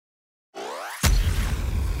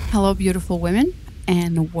Hello, beautiful women,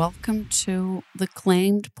 and welcome to the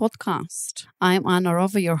Claimed podcast. I'm Anna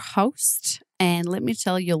Rova, your host, and let me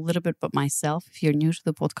tell you a little bit about myself if you're new to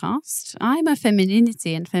the podcast. I'm a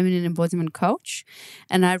femininity and feminine embodiment coach,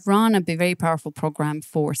 and I run a very powerful program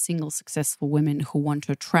for single successful women who want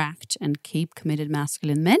to attract and keep committed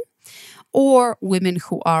masculine men, or women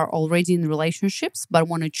who are already in relationships but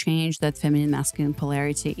want to change that feminine masculine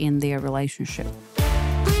polarity in their relationship.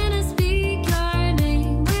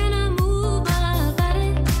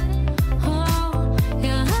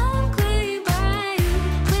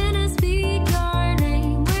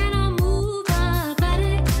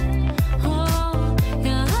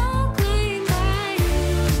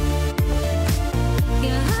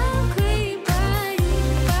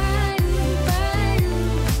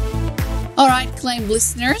 All right, Claimed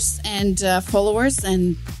listeners and followers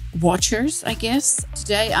and watchers, I guess.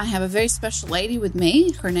 Today I have a very special lady with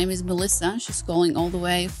me. Her name is Melissa. She's calling all the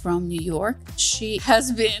way from New York. She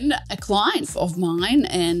has been a client of mine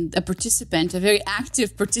and a participant, a very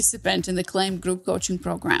active participant in the Claimed group coaching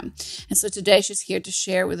program. And so today she's here to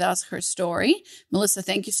share with us her story. Melissa,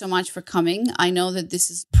 thank you so much for coming. I know that this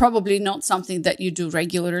is probably not something that you do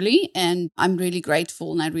regularly, and I'm really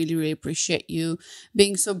grateful and I really, really appreciate you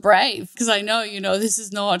being so brave, because I know, this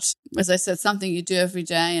is not, as I said, something you do every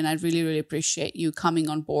day. And I really, really appreciate you coming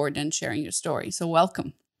on board and sharing your story. So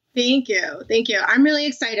welcome. Thank you. Thank you. I'm really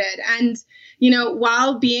excited. And,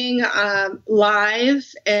 while being live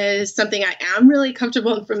is something I am really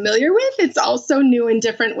comfortable and familiar with, it's also new and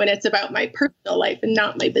different when it's about my personal life and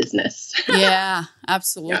not my business. Yeah,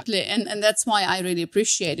 absolutely. Yeah. And that's why I really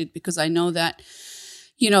appreciate it, because I know that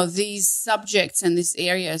these subjects and these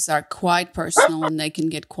areas are quite personal and they can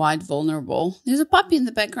get quite vulnerable. There's a puppy in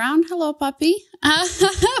the background. Hello, puppy.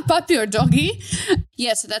 Puppy or doggy.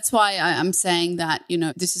 Yeah, so that's why I'm saying that,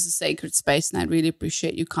 this is a sacred space, and I really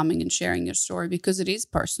appreciate you coming and sharing your story, because it is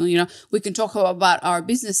personal. We can talk about our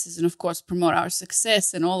businesses and, of course, promote our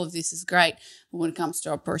success, and all of this is great. But when it comes to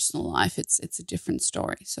our personal life, it's a different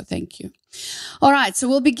story. So thank you. All right, so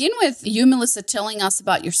we'll begin with you, Melissa, telling us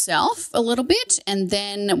about yourself a little bit, and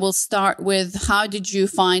then we'll start with how did you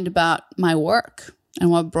find about my work and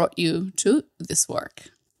what brought you to this work?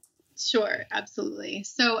 Sure, absolutely.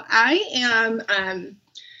 So I am,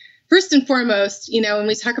 first and foremost, when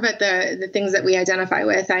we talk about the things that we identify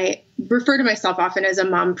with, I refer to myself often as a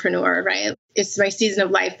mompreneur, right? It's my season of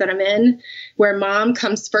life that I'm in, where mom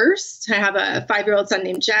comes first. I have a 5-year-old son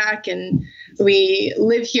named Jack, and we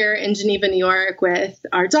live here in Geneva, New York, with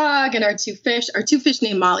our dog and our two fish. Our two fish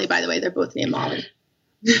named Molly, by the way. They're both named Molly,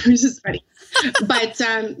 which is funny. But,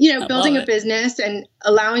 building a business and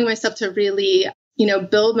allowing myself to really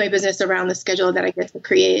build my business around the schedule that I get to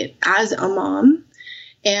create as a mom.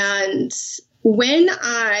 And when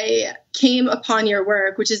I came upon your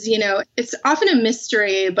work, which is, it's often a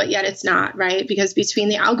mystery, but yet it's not, right? Because between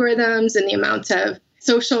the algorithms and the amount of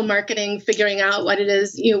social marketing, figuring out what it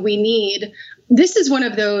is, we need, this is one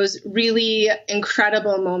of those really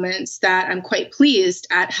incredible moments that I'm quite pleased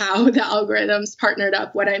at how the algorithms partnered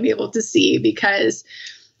up what I'm able to see, because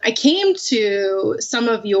I came to some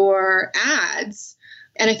of your ads,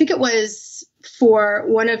 and I think it was for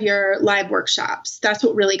one of your live workshops. That's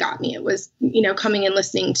what really got me. It was, coming and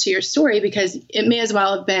listening to your story, because it may as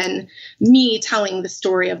well have been me telling the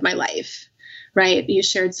story of my life, right? You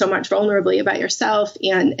shared so much vulnerably about yourself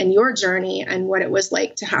and your journey and what it was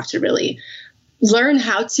like to have to really learn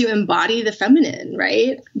how to embody the feminine,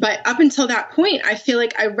 right? But up until that point, I feel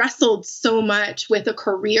like I wrestled so much with a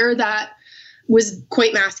career that was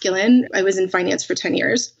quite masculine. I was in finance for 10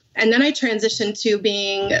 years. And then I transitioned to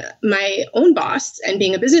being my own boss and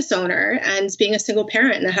being a business owner and being a single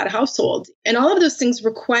parent, and I had a household. And all of those things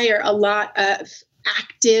require a lot of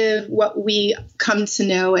active, what we come to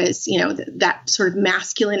know as, that sort of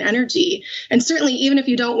masculine energy. And certainly, even if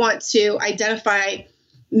you don't want to identify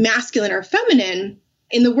masculine or feminine,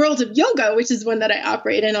 in the world of yoga, which is one that I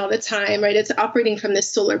operate in all the time, right? It's operating from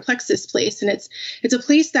this solar plexus place. And it's a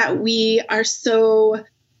place that we are so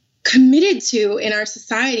committed to in our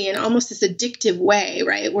society in almost this addictive way,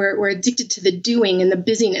 right? We're addicted to the doing and the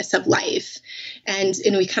busyness of life. And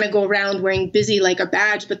we kind of go around wearing busy like a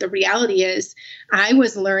badge. But the reality is I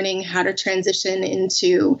was learning how to transition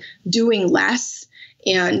into doing less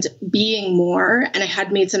and being more. And I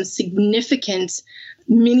had made some significant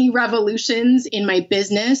mini revolutions in my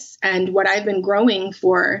business and what I've been growing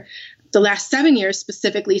for the last 7 years,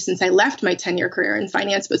 specifically since I left my 10-year career in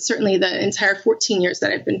finance, but certainly the entire 14 years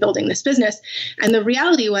that I've been building this business. And the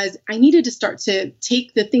reality was I needed to start to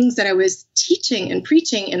take the things that I was teaching and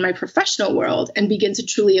preaching in my professional world and begin to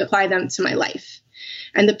truly apply them to my life.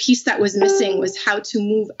 And the piece that was missing was how to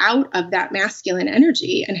move out of that masculine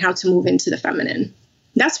energy and how to move into the feminine.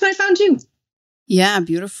 That's when I found you. Yeah,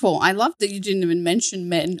 beautiful. I love that you didn't even mention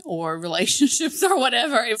men or relationships or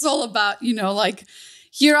whatever. It's all about, like,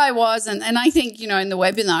 here I was. And I think, in the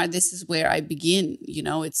webinar, this is where I begin.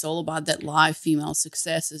 It's all about that live female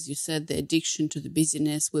success. As you said, the addiction to the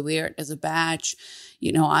busyness. We wear it as a badge.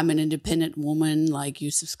 I'm an independent woman. Like,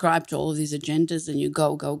 you subscribe to all of these agendas and you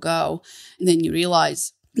go, go, go. And then you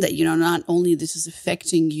realize that, not only this is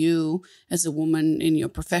affecting you as a woman in your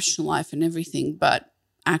professional life and everything, but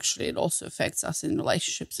actually it also affects us in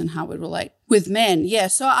relationships and how we relate with men. Yeah,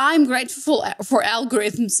 so I'm grateful for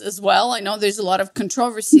algorithms as well. I know there's a lot of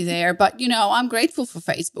controversy there, but, I'm grateful for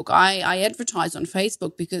Facebook. I advertise on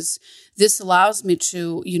Facebook because this allows me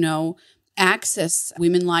to, access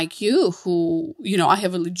women like you who, I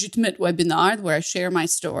have a legitimate webinar where I share my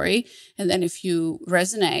story. And then if you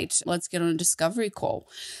resonate, let's get on a discovery call.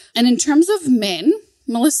 And in terms of men,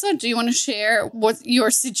 Melissa, do you want to share what your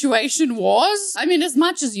situation was? I mean, as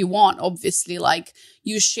much as you want, obviously, like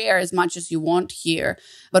you share as much as you want here.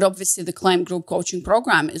 But obviously, the Claim Group Coaching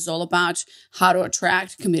Program is all about how to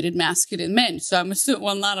attract committed masculine men. So I'm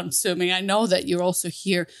assuming, I know that you're also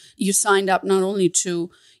here. You signed up not only to,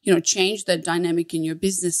 change that dynamic in your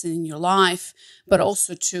business and in your life, but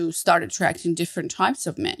also to start attracting different types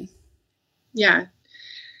of men. Yeah.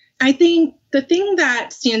 I think the thing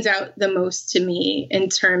that stands out the most to me in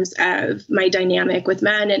terms of my dynamic with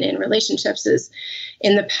men and in relationships is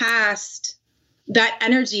in the past, that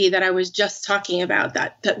energy that I was just talking about,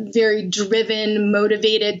 that very driven,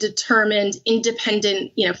 motivated, determined,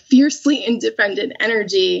 independent, fiercely independent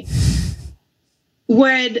energy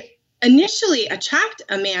would initially attract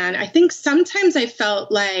a man. I think sometimes I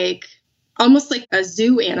felt like almost like a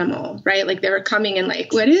zoo animal, right? Like they were coming and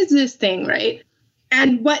like, what is this thing, right?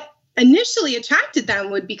 And what initially attracted them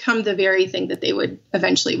would become the very thing that they would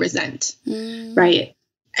eventually resent, right?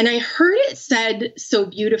 And I heard it said so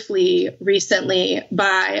beautifully recently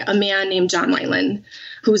by a man named John Wineland,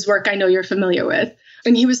 whose work I know you're familiar with.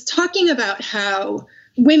 And he was talking about how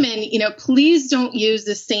women, please don't use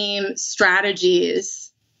the same strategies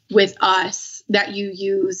with us that you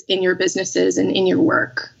use in your businesses and in your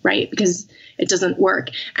work, right? Because it doesn't work.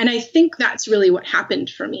 And I think that's really what happened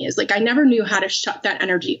for me is like, I never knew how to shut that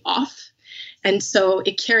energy off. And so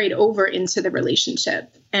it carried over into the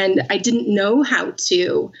relationship. And I didn't know how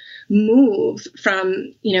to move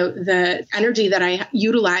from, the energy that I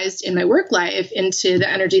utilized in my work life into the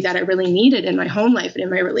energy that I really needed in my home life and in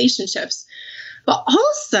my relationships. But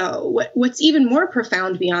also what's even more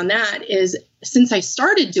profound beyond that is since I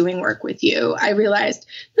started doing work with you, I realized,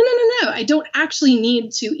 no, I don't actually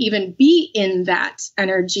need to even be in that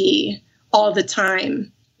energy all the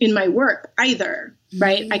time in my work either,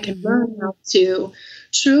 right? I can learn how to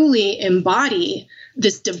truly embody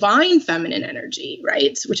this divine feminine energy,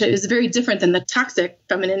 right? Which is very different than the toxic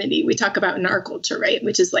femininity we talk about in our culture, right?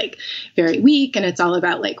 Which is like very weak and it's all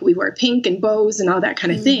about like we wear pink and bows and all that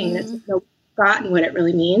kind of thing. And it's forgotten what it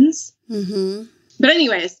really means. But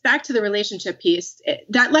anyways, back to the relationship piece,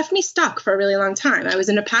 that left me stuck for a really long time. I was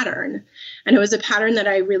in a pattern, and it was a pattern that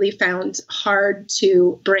I really found hard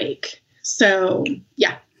to break. So,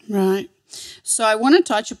 yeah. Right. So I want to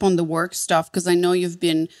touch upon the work stuff because I know you've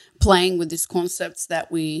been playing with these concepts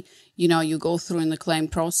that you go through in the claim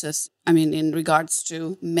process. I mean, in regards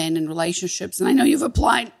to men and relationships. And I know you've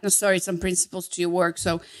applied, some principles to your work.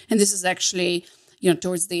 So, and this is actually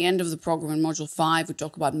towards the end of the program in Module 5, we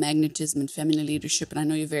talk about magnetism and feminine leadership. And I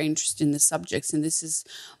know you're very interested in the subjects. And this is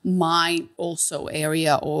my also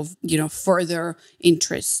area of, further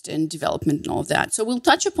interest and development and all of that. So we'll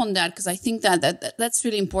touch upon that because I think that's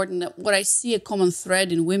really important. What I see a common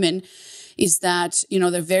thread in women is that,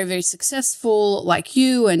 they're very, very successful like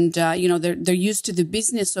you and, they're used to the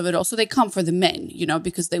business of it all. So they come for the men,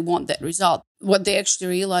 because they want that result. What they actually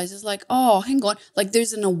realize is like, oh, hang on, like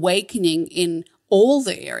there's an awakening in all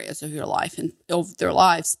the areas of your life and of their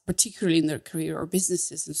lives, particularly in their career or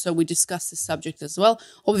businesses. And so we discuss this subject as well.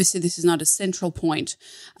 Obviously, this is not a central point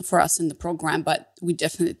for us in the program, but we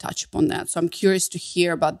definitely touch upon that. So I'm curious to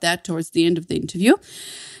hear about that towards the end of the interview.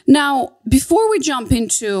 Now, before we jump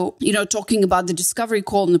into, talking about the discovery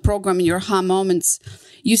call in the program and your aha moments,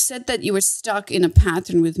 you said that you were stuck in a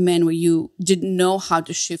pattern with men where you didn't know how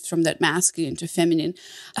to shift from that masculine to feminine.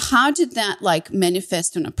 How did that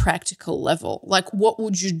manifest on a practical level? Like, what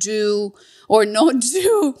would you do or not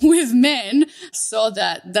do with men so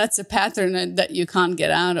that that's a pattern that you can't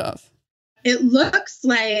get out of? It looks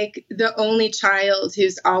like the only child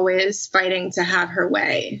who's always fighting to have her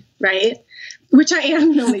way, right? Which I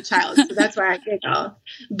am an only child, so that's why I giggle.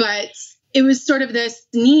 But it was sort of this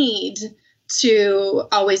need to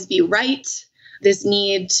always be right, this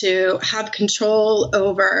need to have control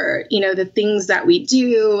over, the things that we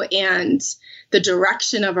do and the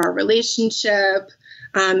direction of our relationship.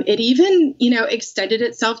 It even, extended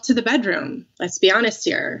itself to the bedroom. Let's be honest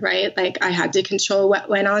here, right? Like I had to control what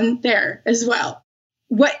went on there as well.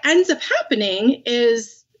 What ends up happening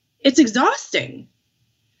is it's exhausting,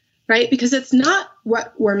 right? Because it's not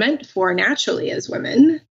what we're meant for naturally as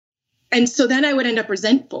women. And so then I would end up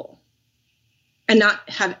resentful and not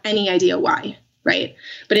have any idea why, right?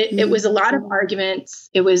 But it was a lot of arguments.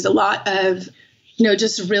 It was a lot of,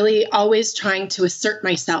 just really always trying to assert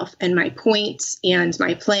myself and my points and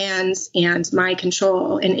my plans and my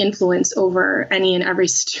control and influence over any and every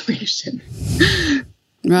situation.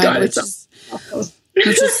 Right. God, which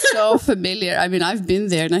is so familiar. I mean, I've been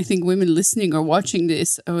there, and I think women listening or watching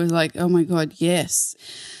this are like, oh my God, yes.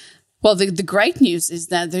 Well, the great news is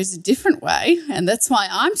that there's a different way. And that's why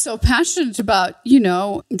I'm so passionate about,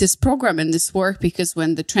 this program and this work, because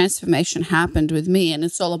when the transformation happened with me, and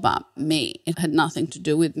it's all about me, it had nothing to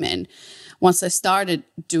do with men. Once I started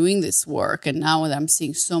doing this work, and now that I'm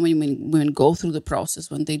seeing so many women go through the process,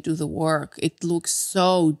 when they do the work, it looks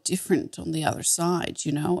so different on the other side,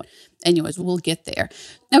 Anyways, we'll get there.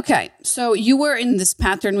 Okay, so you were in this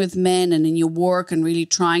pattern with men and in your work and really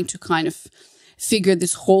trying to kind of figure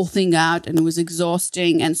this whole thing out, and it was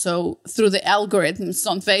exhausting. And so through the algorithms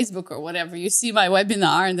on Facebook or whatever, you see my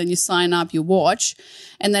webinar and then you sign up, you watch.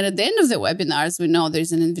 And then at the end of the webinar, as we know,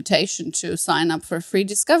 there's an invitation to sign up for a free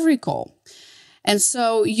discovery call. And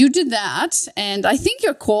so you did that. And I think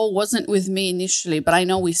your call wasn't with me initially, but I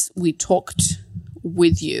know we talked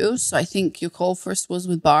with you. So I think your call first was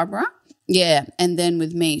with Barbara. Yeah. And then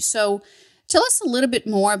with me. So tell us a little bit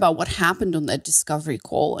more about what happened on that discovery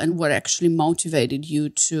call and what actually motivated you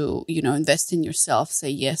to, invest in yourself, say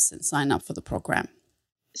yes, and sign up for the program.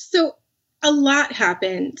 So a lot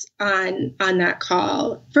happened on that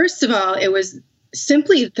call. First of all, it was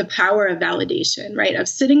simply the power of validation, right? Of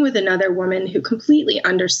sitting with another woman who completely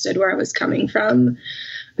understood where I was coming from,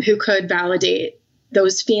 who could validate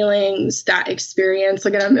those feelings, that experience.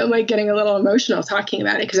 Like, I'm like getting a little emotional talking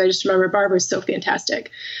about it because I just remember Barbara's so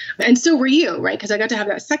fantastic. And so were you, right? Because I got to have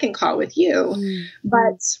that second call with you.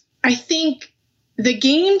 But I think the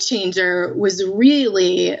game changer was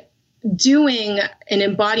really doing an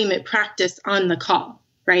embodiment practice on the call,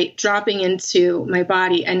 right? Dropping into my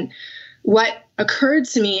body. And what occurred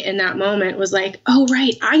to me in that moment was like, oh,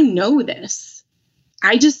 right, I know this.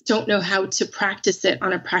 I just don't know how to practice it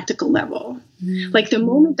on a practical level. Like the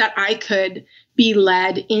moment that I could be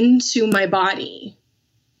led into my body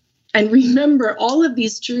and remember all of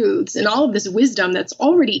these truths and all of this wisdom that's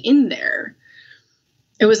already in there,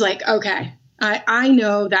 it was like, okay, I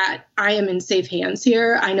know that I am in safe hands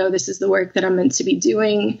here. I know this is the work that I'm meant to be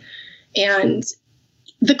doing. And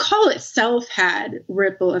the call itself had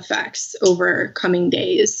ripple effects over coming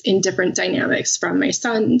days in different dynamics, from my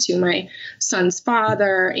son to my son's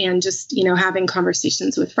father, and just, having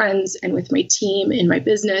conversations with friends and with my team in my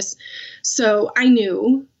business. So I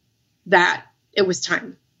knew that it was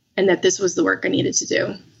time and that this was the work I needed to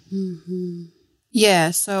do. Mm-hmm.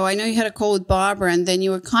 Yeah. So I know you had a call with Barbara, and then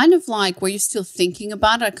you were kind of like, were you still thinking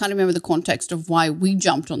about it? I can't remember the context of why we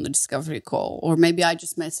jumped on the discovery call, or maybe I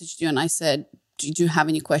just messaged you and I said, do you have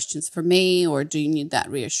any questions for me, or do you need that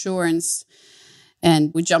reassurance?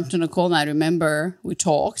 And we jumped on a call, and I remember we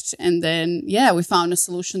talked, and then, we found a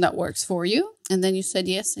solution that works for you. And then you said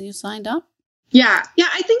yes, and you signed up. Yeah.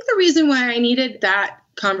 I think the reason why I needed that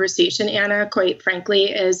conversation, Anna, quite frankly,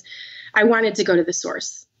 is I wanted to go to the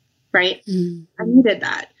source, right? I needed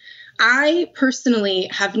that. I personally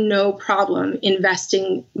have no problem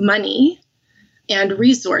investing money and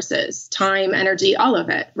resources, time, energy, all of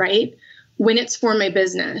it, right? When it's for my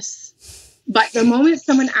business. But the moment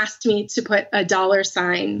someone asked me to put a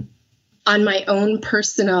 $sign on my own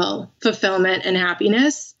personal fulfillment and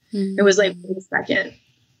happiness, it was like, wait a second,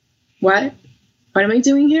 what am I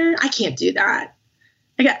doing here? I can't do that.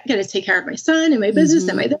 I got to take care of my son and my business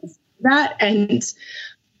and my this, that.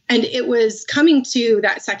 And it was coming to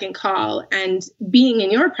that second call and being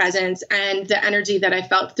in your presence and the energy that I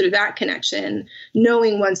felt through that connection,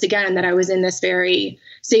 knowing once again that I was in this very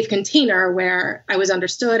safe container where I was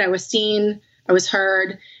understood, I was seen, I was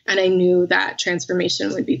heard, and I knew that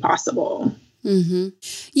transformation would be possible. Mm-hmm.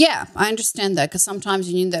 Yeah, I understand that, because sometimes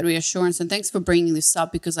you need that reassurance. And thanks for bringing this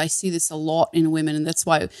up, because I see this a lot in women. And that's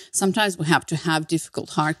why sometimes we have to have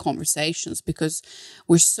difficult, hard conversations, because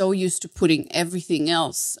we're so used to putting everything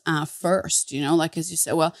else first, like as you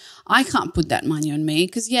say, well, I can't put that money on me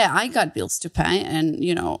because, I got bills to pay. And,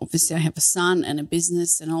 obviously I have a son and a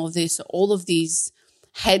business and all of this. So all of these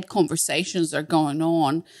head conversations are going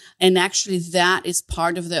on. And actually that is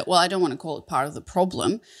part of the, well, I don't want to call it part of the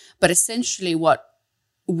problem, but essentially what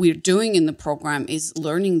we're doing in the program is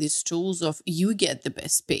learning these tools of you get the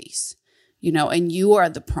best piece, and you are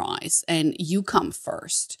the prize and you come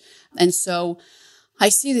first. And so I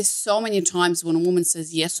see this so many times when a woman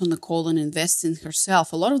says yes on the call and invests in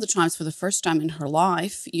herself, a lot of the times for the first time in her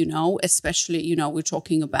life, especially, we're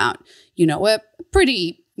talking about, a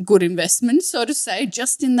pretty good investment, so to say,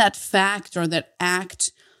 just in that fact or that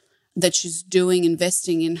act that she's doing,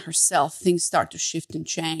 investing in herself, things start to shift and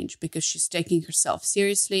change because she's taking herself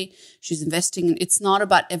seriously. She's investing in, it's not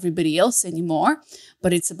about everybody else anymore,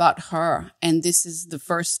 but it's about her. And this is the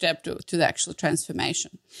first step to the actual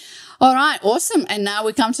transformation. All right, awesome. And now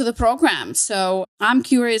we come to the program. So I'm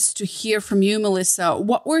curious to hear from you, Melissa.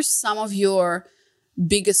 What were some of your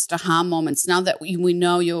biggest aha moments now that we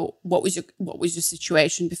know what was your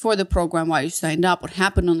situation before the program, why you signed up, what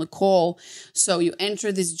happened on the call? So you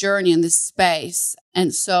enter this journey in this space.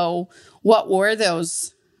 And so what were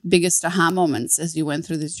those biggest aha moments as you went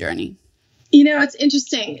through this journey? It's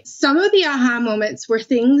interesting. Some of the aha moments were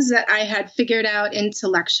things that I had figured out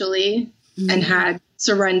intellectually and had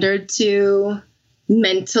surrendered to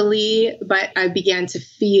mentally, but I began to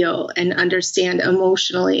feel and understand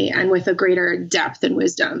emotionally and with a greater depth and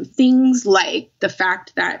wisdom. Things like the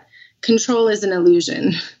fact that control is an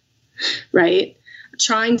illusion, right?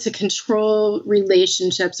 Trying to control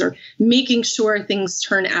relationships or making sure things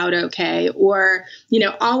turn out okay, or,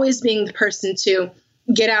 always being the person to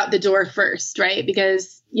get out the door first, right?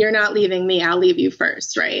 Because you're not leaving me, I'll leave you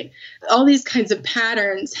first, right? All these kinds of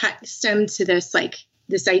patterns stem to this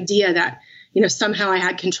idea that somehow I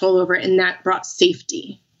had control over it, and that brought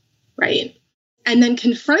safety, right? And then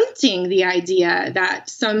confronting the idea that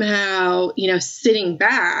somehow, sitting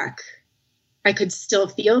back, I could still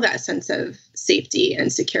feel that sense of safety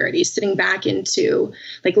and security, sitting back into,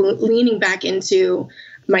 leaning back into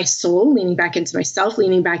my soul, leaning back into myself,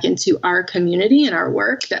 leaning back into our community and our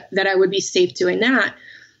work, that I would be safe doing that.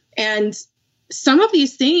 And some of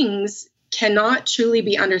these things cannot truly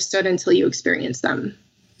be understood until you experience them.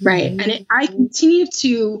 Right. And I continue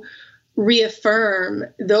to reaffirm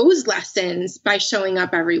those lessons by showing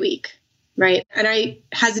up every week. Right. And I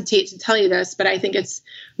hesitate to tell you this, but I think it's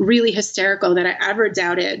really hysterical that I ever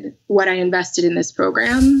doubted what I invested in this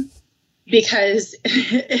program, because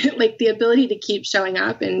the ability to keep showing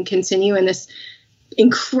up and continue in this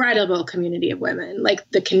incredible community of women,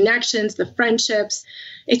 the connections, the friendships,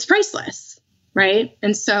 it's priceless. Right.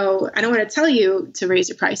 And so I don't want to tell you to raise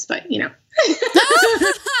your price, but,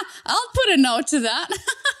 I'll put a note to that.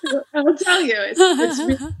 I'll tell you, it's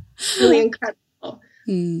really, really incredible.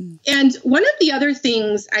 And one of the other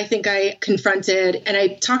things I think I confronted, and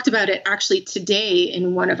I talked about it actually today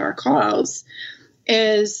in one of our calls,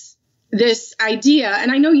 is this idea, and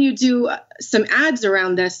I know you do some ads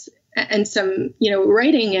around this and some,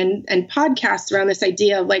 writing and podcasts around this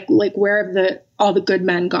idea of where have all the good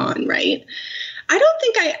men gone, right? I don't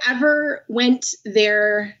think I ever went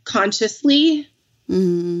there consciously,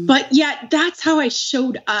 but yet that's how I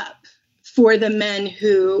showed up for the men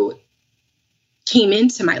who came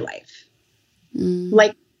into my life,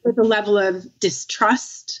 with a level of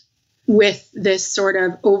distrust, with this sort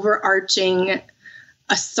of overarching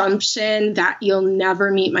assumption that you'll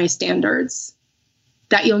never meet my standards,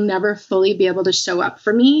 that you'll never fully be able to show up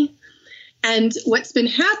for me. And what's been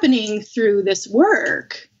happening through this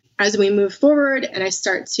work as we move forward and I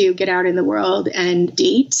start to get out in the world and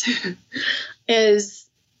date is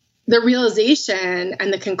the realization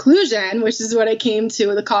and the conclusion, which is what I came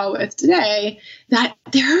to the call with today, that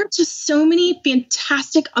there are just so many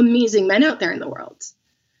fantastic, amazing men out there in the world,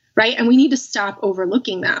 right? And we need to stop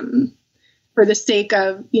overlooking them for the sake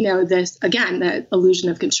of, this, again, the illusion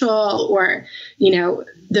of control, or,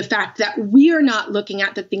 the fact that we are not looking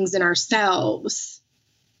at the things in ourselves.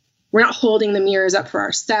 We're not holding the mirrors up for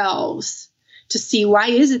ourselves to see,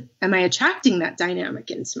 am I attracting that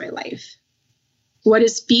dynamic into my life? What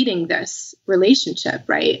is feeding this relationship,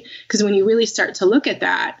 right? Because when you really start to look at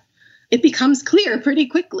that, it becomes clear pretty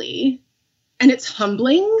quickly. And it's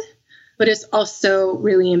humbling, but it's also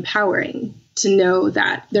really empowering to know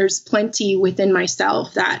that there's plenty within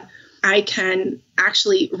myself that I can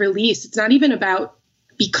actually release. It's not even about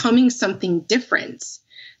becoming something different.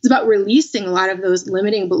 It's about releasing a lot of those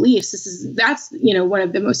limiting beliefs. That's one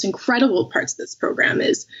of the most incredible parts of this program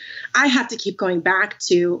is I have to keep going back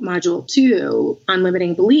to module 2 on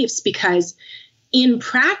limiting beliefs, because in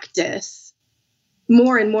practice,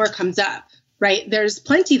 more and more comes up, right? There's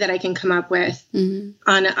plenty that I can come up with on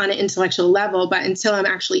an intellectual level, but until I'm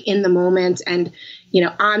actually in the moment and,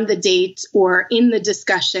 on the date or in the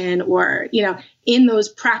discussion or, in those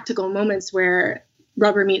practical moments where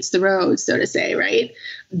rubber meets the road, so to say, right?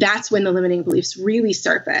 That's when the limiting beliefs really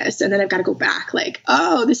surface. And then I've got to go back like,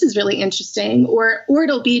 oh, this is really interesting. Or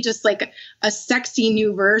it'll be just like a sexy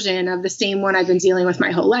new version of the same one I've been dealing with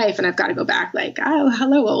my whole life. And I've got to go back like, oh,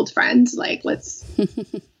 hello, old friend. Like, let's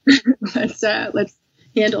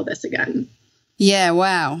handle this again. Yeah.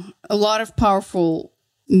 Wow. A lot of powerful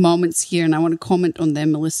moments here. And I want to comment on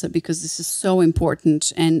them, Melissa, because this is so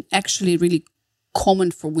important and actually really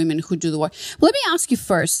common for women who do the work. Well, let me ask you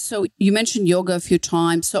first. So you mentioned yoga a few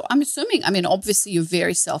times. So I'm assuming, obviously you're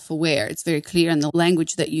very self-aware. It's very clear in the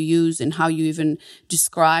language that you use and how you even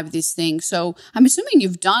describe these things. So I'm assuming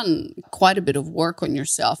you've done quite a bit of work on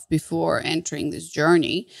yourself before entering this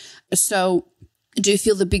journey. So do you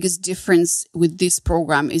feel the biggest difference with this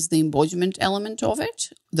program is the embodiment element of it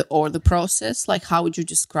or the process? Like, how would you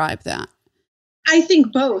describe that? I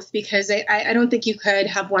think both, because I don't think you could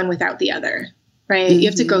have one without the other. Right. You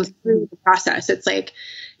have to go through the process. It's like,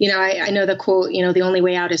 I know the quote, the only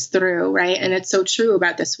way out is through. Right. And it's so true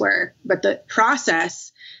about this work. But the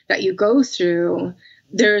process that you go through,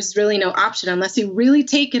 there's really no option unless you really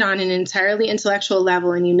take it on an entirely intellectual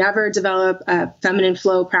level and you never develop a feminine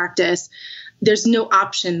flow practice. There's no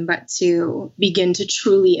option but to begin to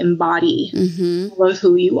truly embody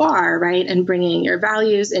who you are, right? And bringing your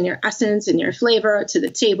values and your essence and your flavor to the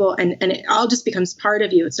table. And it all just becomes part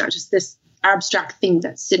of you. It's not just this abstract thing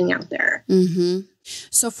that's sitting out there.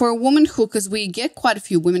 So for a woman because we get quite a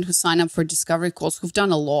few women who sign up for Discovery Calls who've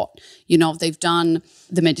done a lot, they've done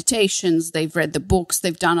the meditations, they've read the books,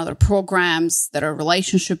 they've done other programs that are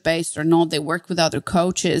relationship based or not, they work with other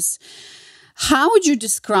coaches. How would you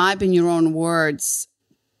describe in your own words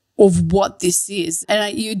of what this is?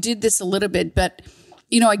 And you did this a little bit, but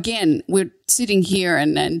again, we're sitting here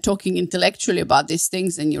and talking intellectually about these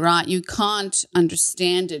things, and you're right, you can't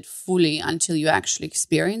understand it fully until you actually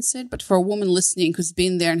experience it. But for a woman listening who's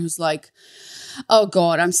been there and who's like, oh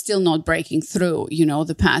God, I'm still not breaking through,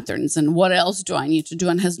 the patterns, and what else do I need to do,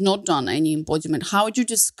 and has not done any embodiment, how would you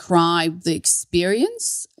describe the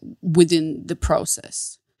experience within the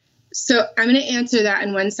process? So I'm going to answer that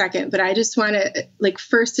in 1 second, but I just want to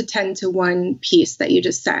first attend to one piece that you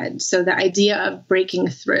just said. So the idea of breaking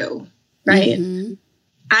through, right?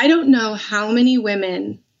 I don't know how many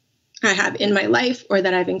women I have in my life or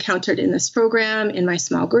that I've encountered in this program, in my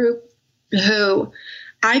small group, who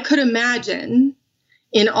I could imagine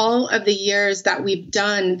in all of the years that we've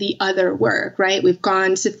done the other work, right? We've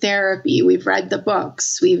gone to therapy, we've read the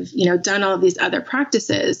books, we've, done all of these other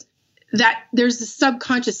practices, that there's a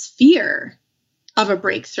subconscious fear of a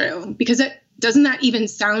breakthrough, because doesn't that even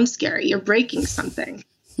sound scary? You're breaking something.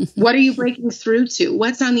 What are you breaking through to?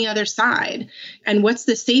 What's on the other side? And what's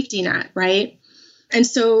the safety net, right? And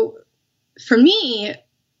so for me,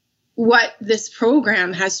 what this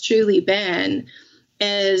program has truly been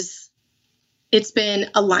is it's been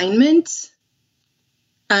alignment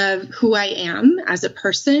of who I am as a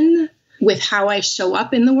person with how I show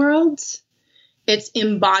up in the world. It's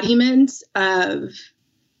embodiment of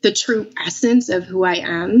the true essence of who I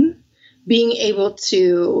am, being able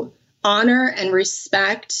to honor and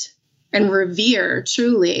respect and revere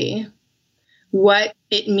truly what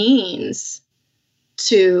it means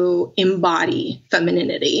to embody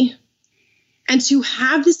femininity and to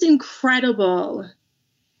have this incredible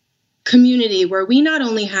community where we not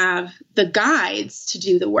only have the guides to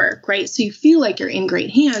do the work, right? So you feel like you're in great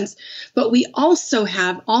hands, but we also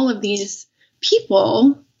have all of these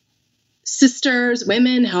people, sisters,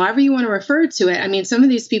 women, however you want to refer to it. I mean, some of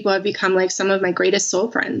these people have become like some of my greatest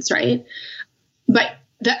soul friends, right? But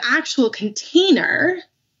the actual container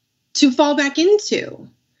to fall back into.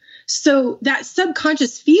 So that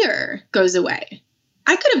subconscious fear goes away.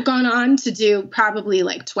 I could have gone on to do probably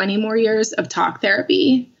 20 more years of talk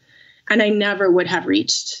therapy, and I never would have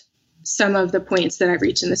reached some of the points that I've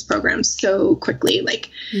reached in this program so quickly.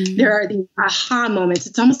 There are these aha moments.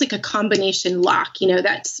 It's almost like a combination lock,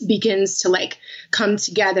 that begins to come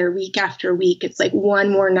together week after week. It's like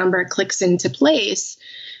one more number clicks into place,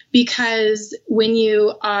 because when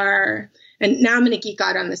you are, and now I'm going to geek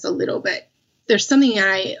out on this a little bit. There's something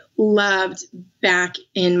I loved back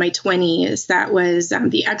in my 20s that was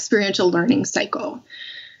the experiential learning cycle,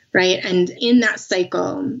 right? And in that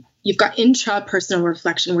cycle, you've got intrapersonal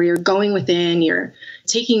reflection where you're going within, you're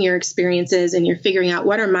taking your experiences and you're figuring out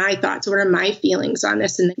what are my thoughts, what are my feelings on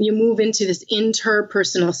this. And then you move into this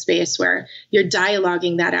interpersonal space where you're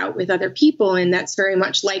dialoguing that out with other people. And that's very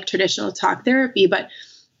much like traditional talk therapy. But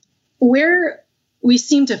where we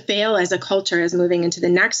seem to fail as a culture is moving into the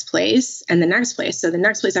next place and the next place. So the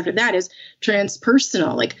next place after that is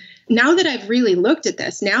transpersonal. Like, now that I've really looked at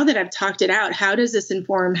this, now that I've talked it out, how does this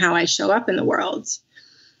inform how I show up in the world?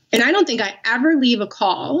 And I don't think I ever leave a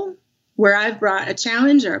call where I've brought a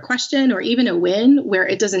challenge or a question or even a win where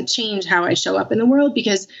it doesn't change how I show up in the world,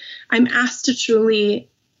 because I'm asked to truly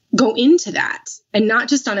go into that, and not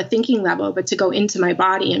just on a thinking level, but to go into my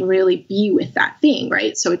body and really be with that thing,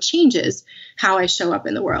 right? So it changes how I show up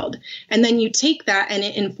in the world. And then you take that and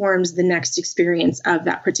it informs the next experience of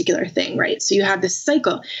that particular thing, right? So you have this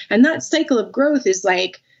cycle, and that cycle of growth is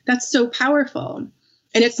like, that's so powerful.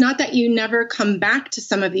 And it's not that you never come back to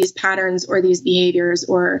some of these patterns or these behaviors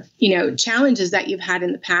or, challenges that you've had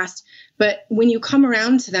in the past. But when you come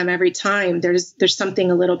around to them every time, there's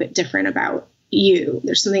something a little bit different about you.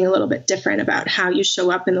 There's something a little bit different about how you show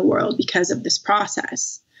up in the world because of this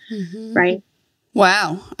process. Mm-hmm. Right?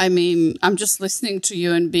 Wow. I mean, I'm just listening to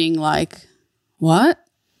you and being like, what?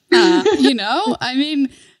 I mean,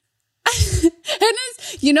 and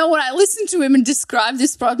it's, when I listen to him and describe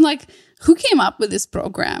this problem, like, who came up with this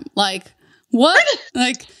program? Like, what?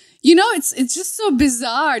 Like, it's just so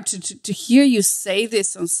bizarre to hear you say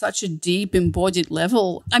this on such a deep embodied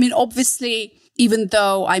level. I mean, obviously, even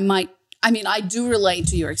though I do relate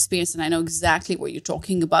to your experience and I know exactly what you're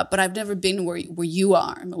talking about, but I've never been where you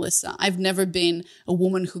are, Melissa. I've never been a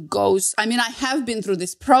woman who goes, I have been through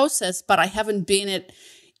this process, but I haven't been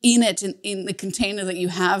in the container that you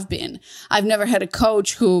have been. I've never had a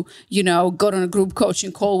coach who, got on a group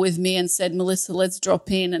coaching call with me and said, Melissa, let's drop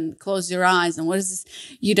in and close your eyes. And what is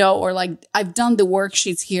this, or like, I've done the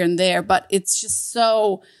worksheets here and there, but it's just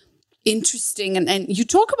so interesting. And you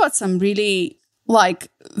talk about some really like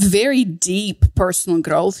very deep personal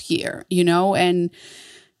growth here,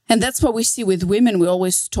 and that's what we see with women. We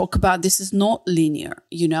always talk about this is not linear,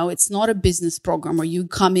 it's not a business program where you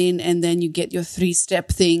come in and then you get your 3-step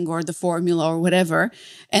thing or the formula or whatever.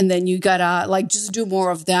 And then you gotta like just do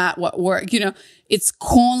more of that, what work, it's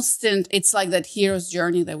constant. It's like that hero's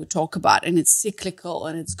journey that we talk about, and it's cyclical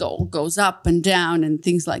and it's goes up and down and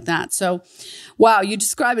things like that. So, wow, you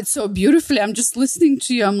describe it so beautifully. I'm just listening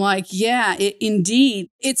to you. I'm like, yeah, indeed.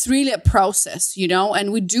 It's really a process,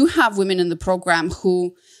 and we do have women in the program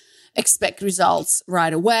who expect results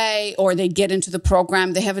right away, or they get into the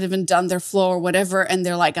program, they haven't even done their flow or whatever, and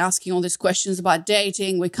they're like asking all these questions about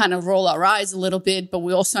dating. We kind of roll our eyes a little bit, but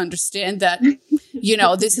we also understand that,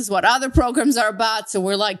 this is what other programs are about. So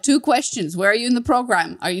we're like, 2 questions. Where are you in the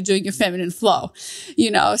program? Are you doing your feminine flow?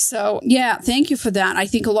 So yeah, thank you for that. I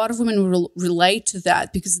think a lot of women will relate to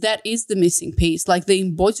that because that is the missing piece, like the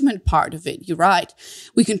embodiment part of it. You're right.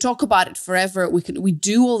 We can talk about it forever. We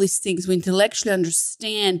do all these things. We intellectually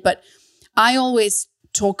understand, but I always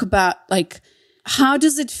talk about like, how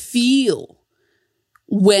does it feel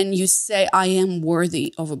when you say, I am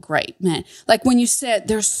worthy of a great man? Like when you said,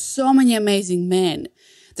 there's so many amazing men,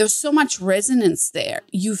 there's so much resonance there.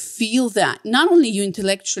 You feel that, not only you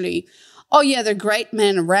intellectually, oh yeah, they're great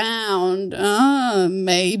men around,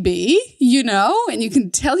 maybe, and you can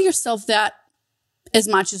tell yourself that as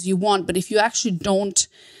much as you want. But if you actually don't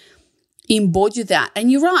embody that, and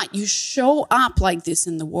you're right, you show up like this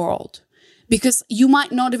in the world. Because you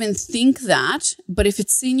might not even think that, but if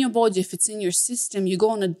it's in your body, if it's in your system, you go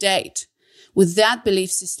on a date with that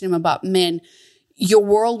belief system about men, your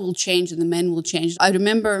world will change and the men will change. I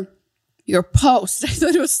remember your post. I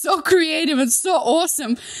thought it was so creative and so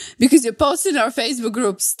awesome because your post in our Facebook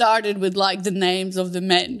group started with like the names of the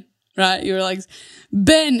men, right? You were like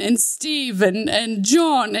Ben and Steve and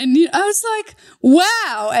John. And I was like,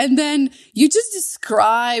 wow. And then you just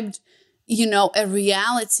described a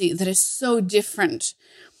reality that is so different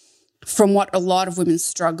from what a lot of women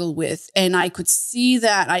struggle with. And I could see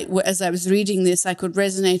that as I was reading this, I could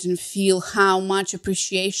resonate and feel how much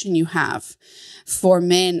appreciation you have for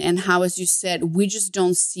men and how, as you said, we just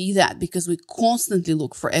don't see that because we constantly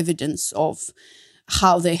look for evidence of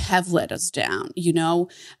how they have let us down,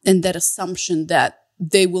 and that assumption that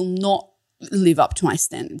they will not live up to my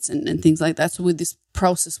standards and things like that. So with this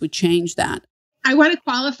process, we change that. I want to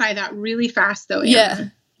qualify that really fast, though,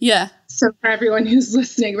 Anna. Yeah. So for everyone who's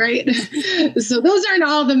listening, right? So those aren't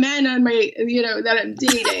all the men on my, that I'm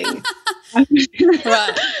dating.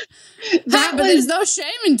 Right. But there's no shame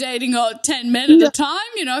in dating 10 men at a time.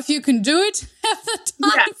 If you can do it at the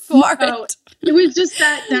time, for it. It was just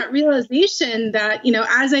that realization that,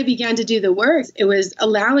 as I began to do the work, it was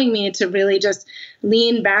allowing me to really just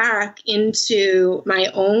lean back into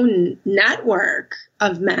my own network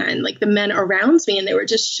of men, like the men around me. And they were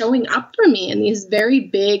just showing up for me in these very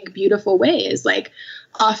big, beautiful ways, like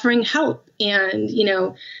offering help and,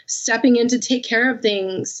 stepping in to take care of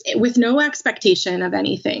things with no expectation of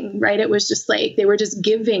anything, right? It was just like they were just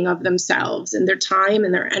giving of themselves and their time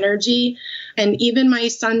and their energy. And even my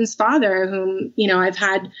son's father, whom, I've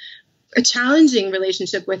had a challenging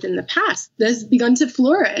relationship with in the past, has begun to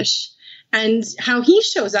flourish. And how he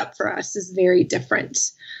shows up for us is very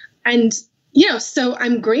different. And, so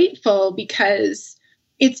I'm grateful because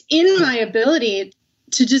it's in my ability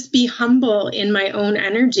to just be humble in my own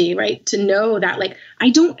energy, right? To know that, like, I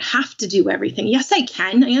don't have to do everything. Yes, I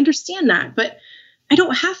can. I understand that, but I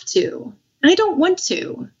don't have to. I don't want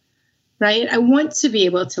to, right? I want to be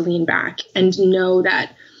able to lean back and know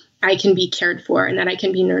that I can be cared for and that I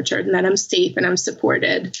can be nurtured and that I'm safe and I'm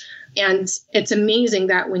supported. And it's amazing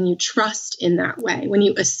that when you trust in that way, when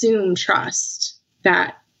you assume trust,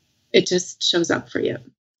 that it just shows up for you.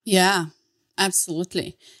 Yeah.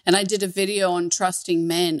 Absolutely. And I did a video on trusting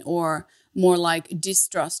men, or more like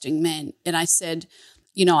distrusting men. And I said,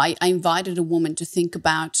 I invited a woman to think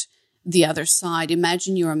about the other side.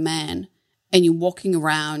 Imagine you're a man and you're walking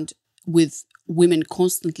around with women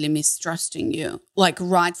constantly mistrusting you, like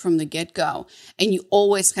right from the get-go. And you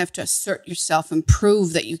always have to assert yourself and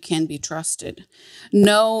prove that you can be trusted.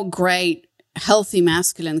 No great, healthy,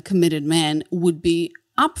 masculine, committed man would be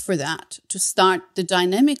up for that, to start the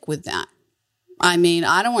dynamic with that. I mean,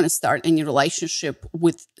 I don't want to start any relationship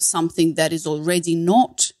with something that is already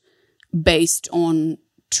not based on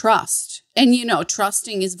trust. And,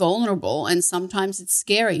 trusting is vulnerable and sometimes it's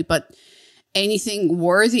scary, but anything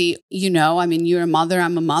worthy, you're a mother,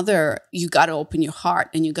 I'm a mother, you got to open your heart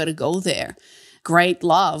and you got to go there. Great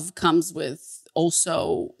love comes with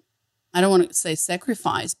also, I don't want to say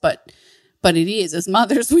sacrifice, but it is. As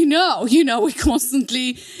mothers, we know, we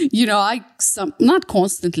constantly, not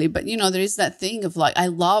constantly, but, there is that thing of like, I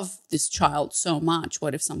love this child so much.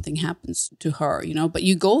 What if something happens to her, but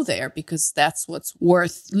you go there because that's what's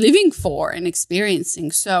worth living for and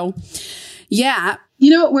experiencing. So, yeah.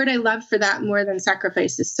 What word I love for that more than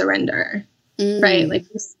sacrifice is surrender, right? Like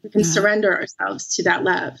we can surrender ourselves to that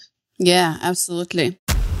love. Yeah, absolutely.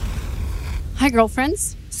 Hi,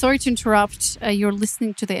 girlfriends. Sorry to interrupt. You're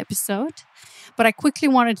listening to the episode. But I quickly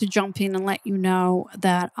wanted to jump in and let you know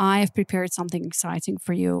that I have prepared something exciting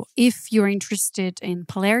for you. If you're interested in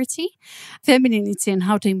polarity, femininity, and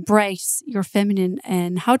how to embrace your feminine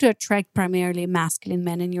and how to attract primarily masculine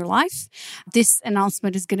men in your life, this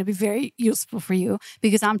announcement is going to be very useful for you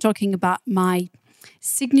because I'm talking about my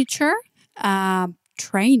signature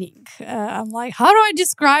training. I'm like, how do I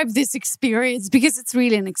describe this experience? Because it's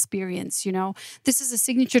really an experience, This is a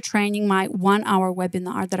signature training, my 1-hour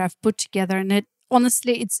webinar that I've put together. And it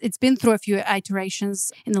honestly, it's been through a few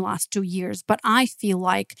iterations in the last 2 years, but I feel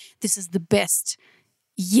like this is the best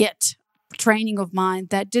yet training of mine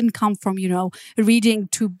that didn't come from, reading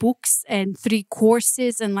 2 books and 3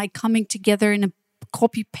 courses and like coming together in a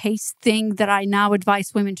copy-paste thing that I now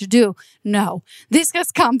advise women to do. No, this has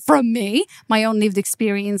come from me, my own lived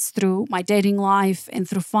experience through my dating life and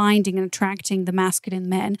through finding and attracting the masculine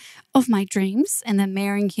man of my dreams and then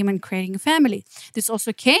marrying him and creating a family. This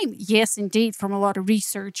also came, yes, indeed, from a lot of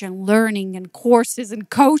research and learning and courses and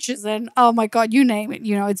coaches and oh my God, you name it.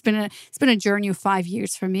 It's been a journey of 5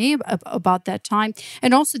 years for me about that time.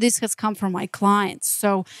 And also this has come from my clients.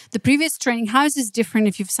 So the previous training, how is this different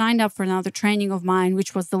if you've signed up for another training of mine,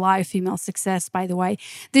 which was the Live Female Success, by the way?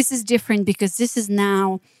 This is different because this is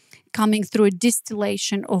now coming through a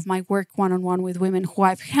distillation of my work one-on-one with women who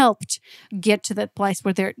I've helped get to that place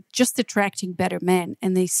where they're just attracting better men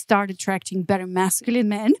and they start attracting better masculine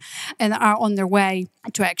men and are on their way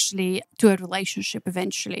to actually to a relationship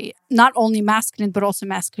eventually. Not only masculine, but also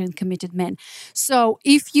masculine committed men. So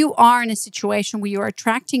if you are in a situation where you're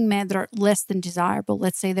attracting men that are less than desirable,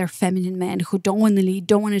 let's say they're feminine men who don't want to lead,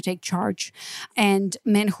 don't want to take charge, and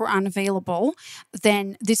men who are unavailable,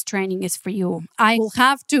 then this training is for you. I will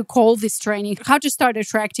have to call this training how to start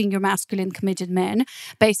attracting your masculine committed men,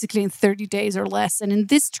 basically in 30 days or less. And in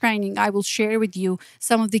this training, I will share with you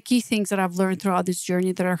some of the key things that I've learned throughout this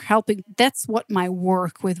journey that are helping. That's what my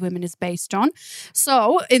work with women is based on.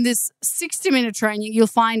 So in this 60-minute training, you'll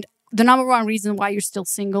find the number one reason why you're still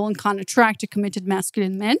single and can't attract a committed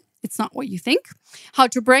masculine man. It's not what you think. How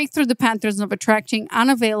to break through the patterns of attracting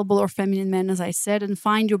unavailable or feminine men, as I said, and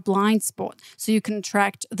find your blind spot so you can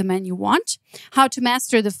attract the men you want. How to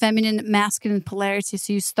master the feminine masculine polarity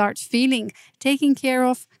so you start feeling taken care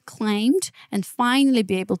of, claimed, and finally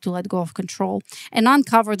be able to let go of control and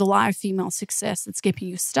uncover the lie of female success that's keeping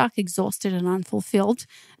you stuck, exhausted, and unfulfilled,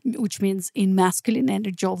 which means in masculine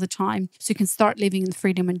energy all the time. So you can start living in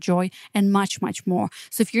freedom and joy and much, much more.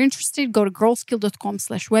 So if you're interested, go to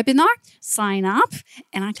girlskill.com/webinar, sign up,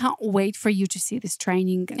 and I can't wait for you to see this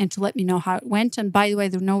training and to let me know how it went. And by the way,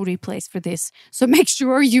 there are no replays for this. So make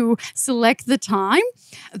sure you select the time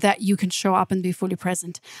that you can show up and be fully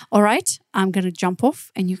present. All right, I'm going to jump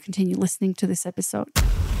off and you continue listening to this episode.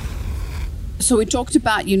 So we talked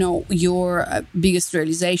about, your biggest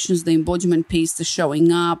realizations, the embodiment piece, the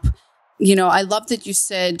showing up. I love that you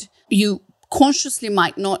said you consciously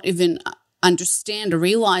might not even understand or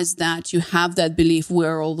realize that you have that belief,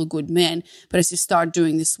 we're all the good men. But as you start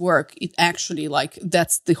doing this work, it actually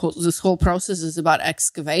this whole process is about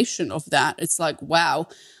excavation of that. It's like, wow,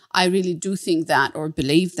 I really do think that or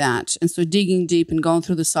believe that. And so digging deep and going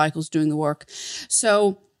through the cycles, doing the work.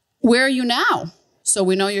 So where are you now? So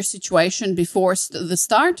we know your situation before the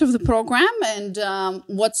start of the program, and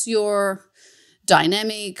what's your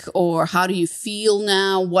dynamic, or how do you feel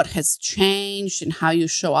now? What has changed and how you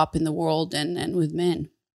show up in the world and with men?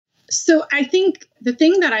 So I think the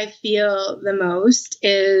thing that I feel the most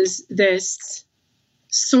is this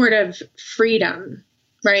sort of freedom,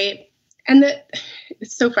 right? And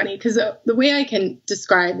it's so funny because the way I can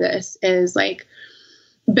describe this is like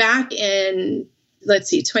back in,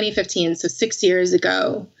 2015, so 6 years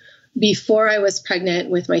ago, before I was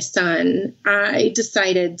pregnant with my son, I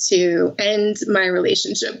decided to end my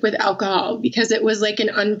relationship with alcohol because it was like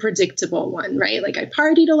an unpredictable one, right? Like I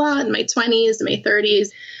partied a lot in my 20s, my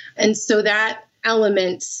 30s. And so that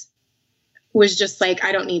element was just like,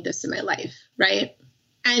 I don't need this in my life, right?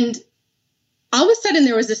 And all of a sudden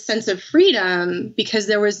there was this sense of freedom because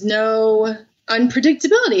there was no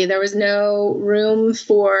unpredictability. There was no room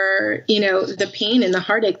for, the pain and the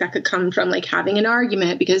heartache that could come from like having an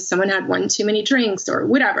argument because someone had one too many drinks or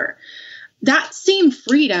whatever. That same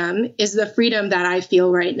freedom is the freedom that I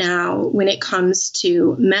feel right now when it comes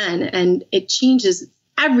to men. And it changes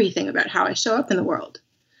everything about how I show up in the world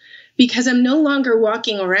because I'm no longer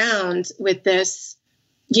walking around with this,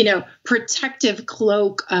 protective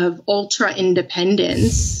cloak of ultra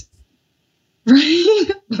independence.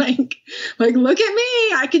 Right? like, look at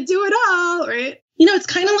me, I could do it all, right? It's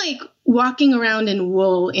kind of like walking around in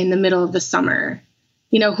wool in the middle of the summer.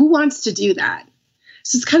 Who wants to do that?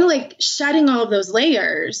 So it's kind of like shedding all of those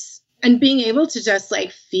layers and being able to just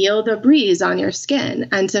like feel the breeze on your skin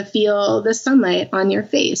and to feel the sunlight on your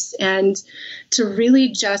face and to really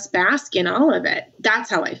just bask in all of it. That's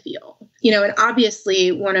how I feel. And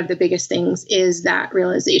obviously one of the biggest things is that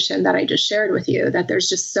realization that I just shared with you, that there's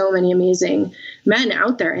just so many amazing men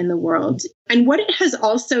out there in the world. And what it has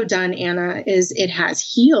also done, Anna, is it has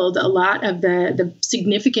healed a lot of the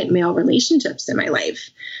significant male relationships in my life,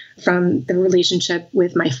 from the relationship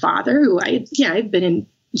with my father, who I've been in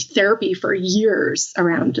therapy for years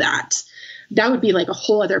around that. That would be like a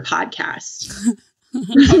whole other podcast.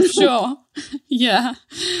 I'm sure. Yeah.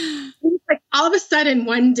 Like all of a sudden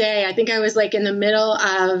one day, I think I was like in the middle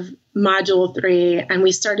of module 3 and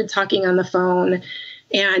we started talking on the phone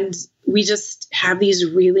and we just have these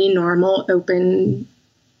really normal, open,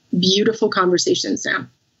 beautiful conversations now.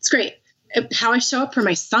 It's great. How I show up for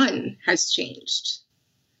my son has changed,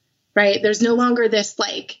 right? There's no longer this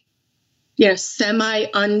like,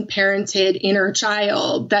 semi-unparented inner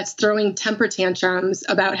child that's throwing temper tantrums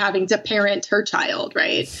about having to parent her child,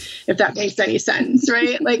 right? If that makes any sense,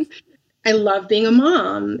 right? Like, I love being a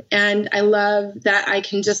mom, and I love that I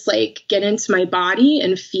can just like get into my body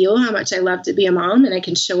and feel how much I love to be a mom, and I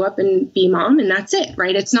can show up and be mom, and that's it,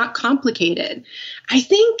 right? It's not complicated. I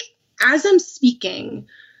think as I'm speaking,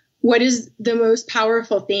 what is the most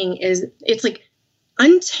powerful thing is it's like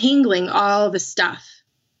untangling all the stuff,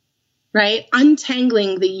 right?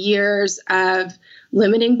 Untangling the years of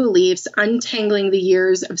limiting beliefs, untangling the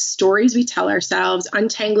years of stories we tell ourselves,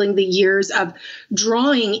 untangling the years of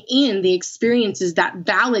drawing in the experiences that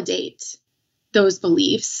validate those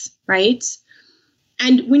beliefs, right?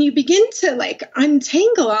 And when you begin to like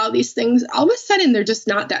untangle all these things, all of a sudden they're just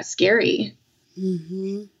not that scary.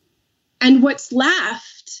 Mm-hmm. And what's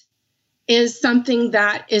left is something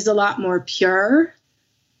that is a lot more pure,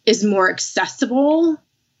 is more accessible.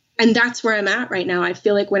 And that's where I'm at right now. I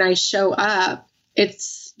feel like when I show up,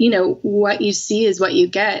 it's, what you see is what you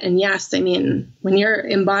get. And yes, I mean, when you're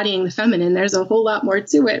embodying the feminine, there's a whole lot more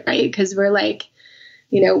to it, right? Because we're like,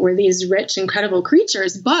 we're these rich, incredible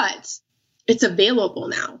creatures, but it's available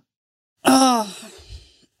now. Oh,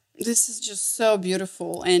 this is just so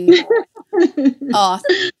beautiful. And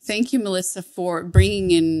thank you, Melissa, for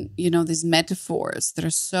bringing in, these metaphors that are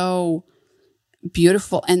so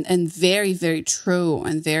beautiful and very, very true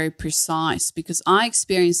and very precise, because I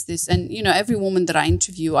experienced this. And, every woman that I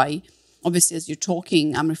interview, obviously, as you're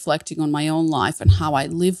talking, I'm reflecting on my own life and how I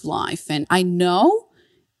live life. And I know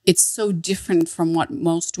it's so different from what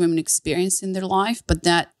most women experience in their life, but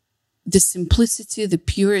that the simplicity, the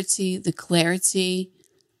purity, the clarity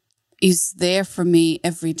is there for me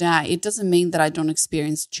every day. It doesn't mean that I don't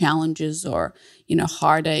experience challenges or,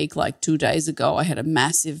 heartache. Like 2 days ago, I had a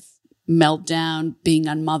massive meltdown being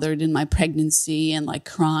unmothered in my pregnancy and like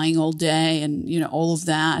crying all day and, all of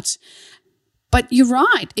that. But you're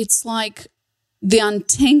right. It's like the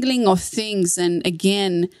untangling of things. And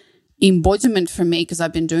again, embodiment for me, because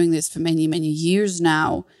I've been doing this for many, many years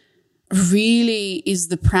now, really is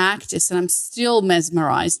the practice. And I'm still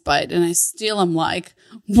mesmerized by it. And I still am like,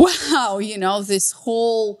 wow, this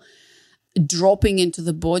whole dropping into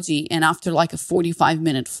the body. And after like a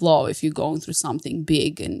 45-minute flow, if you're going through something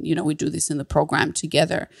big, and, we do this in the program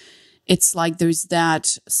together, it's like there's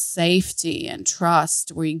that safety and trust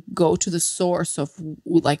where you go to the source of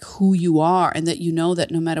like who you are, and that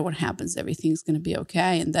that no matter what happens, everything's going to be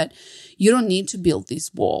okay, and that you don't need to build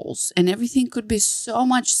these walls, and everything could be so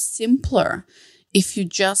much simpler if you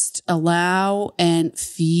just allow and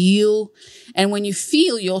feel. And when you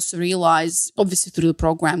feel, you also realize, obviously through the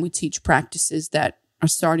program, we teach practices that are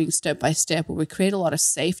starting step by step, where we create a lot of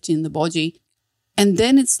safety in the body. And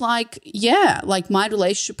then it's like, like my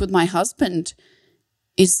relationship with my husband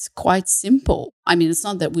is quite simple. I mean, it's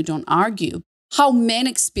not that we don't argue. How men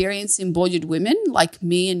experience embodied women like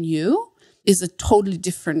me and you is a totally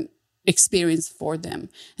different experience for them.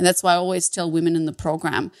 And that's why I always tell women in the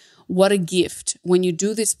program, what a gift. When you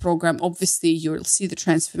do this program, obviously you'll see the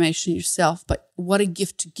transformation yourself, but what a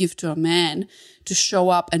gift to give to a man to show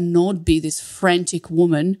up and not be this frantic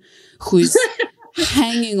woman who's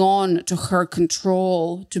hanging on to her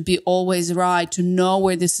control, to be always right, to know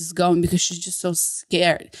where this is going, because she's just so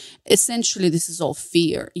scared. Essentially, this is all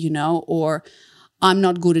fear, or I'm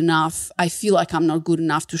not good enough. I feel like I'm not good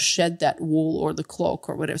enough to shed that wool or the cloak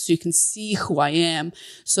or whatever, so you can see who I am.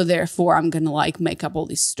 So therefore, I'm going to make up all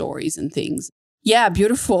these stories and things. Yeah,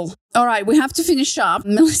 beautiful. All right, we have to finish up.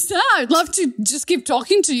 Melissa, I'd love to just keep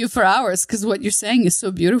talking to you for hours, because what you're saying is so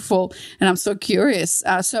beautiful and I'm so curious.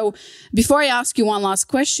 So before I ask you one last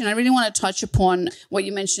question, I really want to touch upon what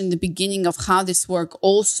you mentioned in the beginning of how this work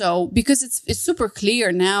also, because it's super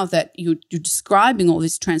clear now that you're describing all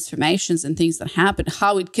these transformations and things that happen,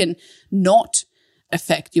 how it can not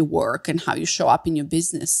affect your work and how you show up in your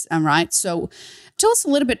business. All right. So tell us a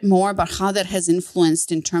little bit more about how that has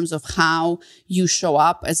influenced in terms of how you show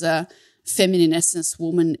up as a feminine essence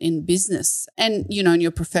woman in business and, in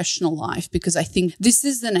your professional life, because I think this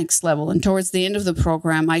is the next level. And towards the end of the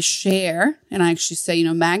program, I share and I actually say,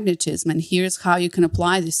 magnetism, and here's how you can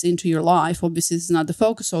apply this into your life. Obviously, this is not the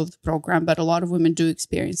focus of the program, but a lot of women do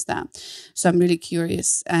experience that. So I'm really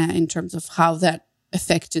curious in terms of how that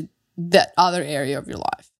affected that other area of your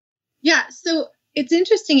life. Yeah. So it's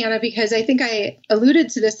interesting, Anna, because I think I alluded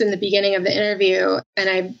to this in the beginning of the interview, and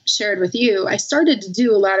I've shared with you, I started to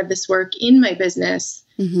do a lot of this work in my business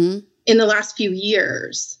in the last few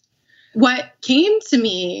years. What came to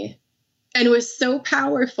me and was so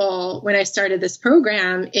powerful when I started this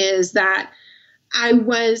program is that I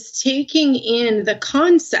was taking in the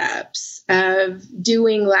concepts of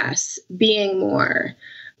doing less, being more,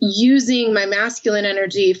 using my masculine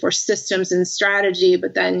energy for systems and strategy,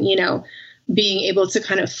 but then, being able to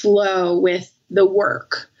kind of flow with the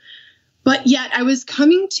work. But yet I was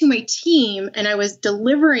coming to my team and I was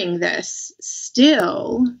delivering this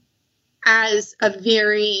still as a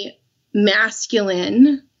very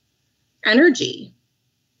masculine energy,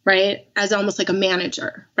 right? As almost like a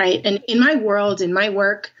manager, right? And in my world, in my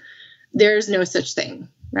work, there's no such thing,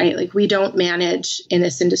 right? Like we don't manage in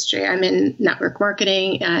this industry. I'm in network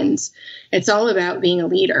marketing, and it's all about being a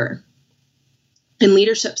leader. And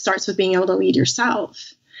leadership starts with being able to lead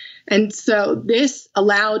yourself. And so this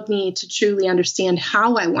allowed me to truly understand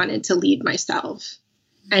how I wanted to lead myself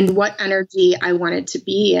and what energy I wanted to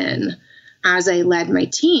be in as I led my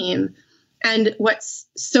team. And what's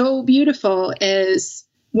so beautiful is,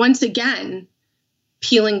 once again,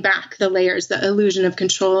 peeling back the layers, the illusion of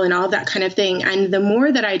control and all that kind of thing. And the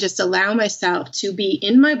more that I just allow myself to be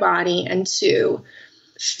in my body and to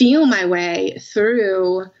feel my way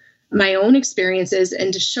through my own experiences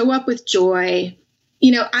and to show up with joy.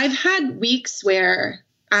 I've had weeks where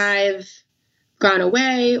I've gone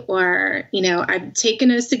away, or, I've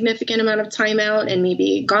taken a significant amount of time out and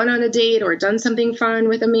maybe gone on a date or done something fun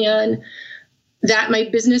with a man, that my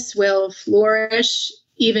business will flourish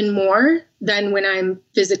even more than when I'm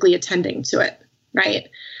physically attending to it, right?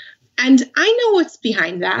 And I know what's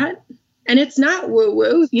behind that. And it's not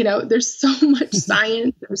woo-woo. There's so much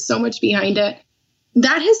science. There's so much behind it.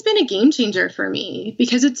 That has been a game changer for me,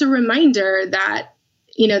 because it's a reminder that,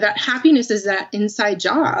 that happiness is that inside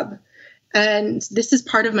job. And this is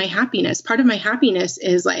part of my happiness. Part of my happiness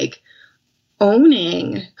is like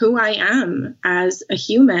owning who I am as a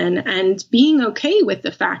human and being okay with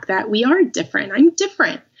the fact that we are different. I'm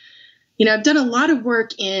different. I've done a lot of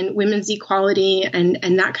work in women's equality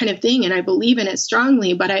and that kind of thing, and I believe in it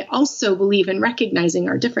strongly, but I also believe in recognizing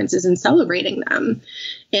our differences and celebrating them.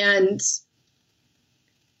 And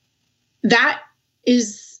that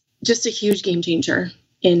is just a huge game changer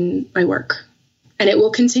in my work. And it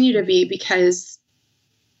will continue to be, because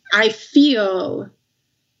I feel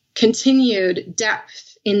continued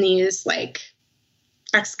depth in these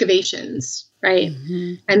excavations, right?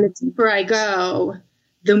 Mm-hmm. And the deeper I go,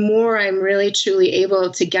 the more I'm really truly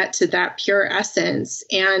able to get to that pure essence.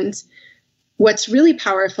 And what's really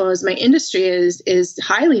powerful is my industry is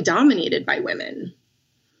highly dominated by women.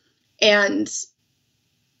 And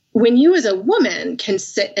when you as a woman can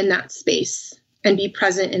sit in that space and be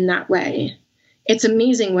present in that way, it's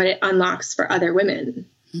amazing what it unlocks for other women,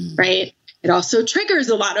 right? It also triggers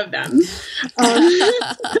a lot of them.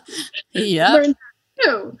 Yeah.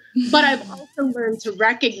 But I've also learned to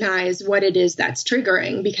recognize what it is that's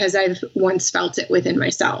triggering, because I've once felt it within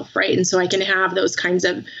myself, right? And so I can have those kinds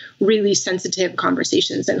of really sensitive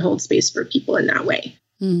conversations and hold space for people in that way.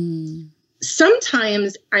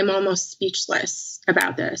 Sometimes I'm almost speechless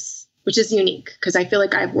about this, which is unique, because I feel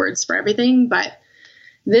like I have words for everything. But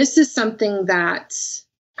this is something that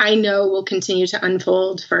I know will continue to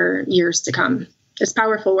unfold for years to come. It's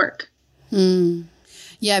powerful work.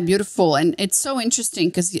 Yeah, beautiful. And it's so interesting,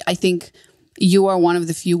 because I think you are one of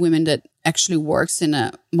the few women that actually works in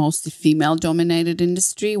a mostly female-dominated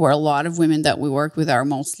industry, where a lot of women that we work with are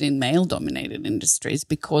mostly in male-dominated industries,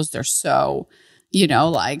 because they're so,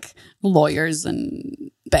 like lawyers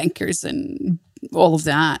and bankers and all of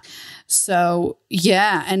that. So,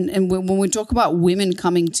 yeah. And when we talk about women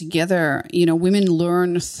coming together, women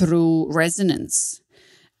learn through resonance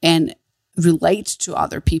and relate to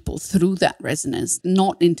other people through that resonance,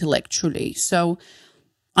 not intellectually. So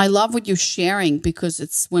I love what you're sharing, because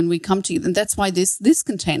it's when we come together, and that's why this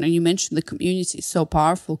container, you mentioned the community, is so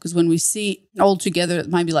powerful, because when we see all together, it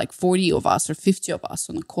might be like 40 of us or 50 of us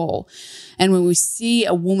on a call. And when we see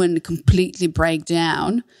a woman completely break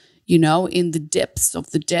down, in the depths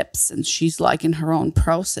of the depths, and she's like in her own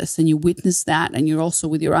process, and you witness that, and you're also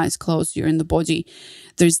with your eyes closed, you're in the body.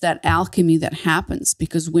 There's that alchemy that happens,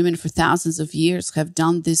 because women for thousands of years have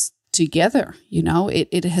done this together.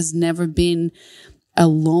 It has never been a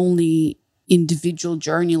lonely individual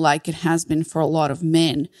journey like it has been for a lot of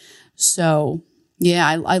men. So yeah,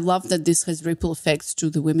 I love that this has ripple effects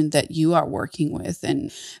to the women that you are working with,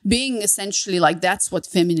 and being essentially that's what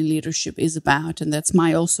feminine leadership is about. And that's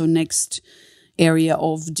my also next area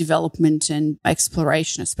of development and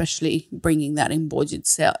exploration, especially bringing that embodied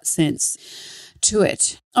sense to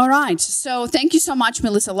it. All right. So thank you so much,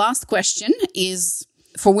 Melissa. Last question is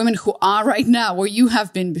for women who are right now where you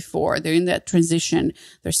have been before. They're in that transition.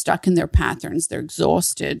 They're stuck in their patterns. They're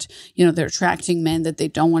exhausted. They're attracting men that they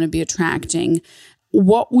don't want to be attracting.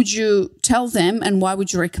 What would you tell them, and why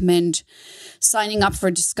would you recommend signing up for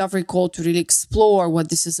a discovery call to really explore what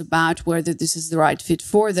this is about, whether this is the right fit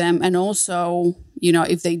for them? And also,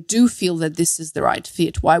 if they do feel that this is the right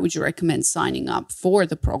fit, why would you recommend signing up for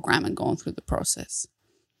the program and going through the process?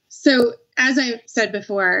 So as I said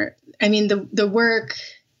before, the work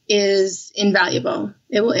is invaluable.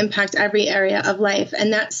 It will impact every area of life.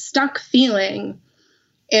 And that stuck feeling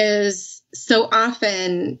is so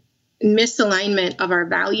often misalignment of our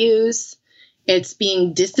values. It's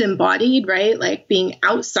being disembodied, right? Like being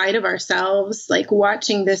outside of ourselves, like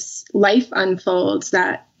watching this life unfold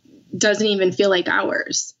that doesn't even feel like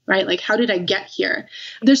ours, right? Like, how did I get here?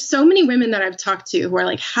 There's so many women that I've talked to who are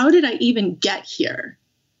like, how did I even get here?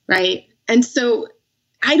 Right. And so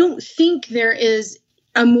I don't think there is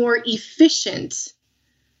a more efficient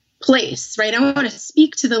place, right? I want to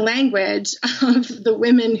speak to the language of the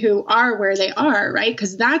women who are where they are, right?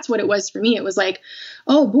 Because that's what it was for me. It was like,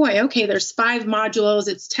 oh boy, okay, there's 5 modules.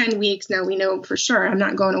 It's 10 weeks. Now we know for sure I'm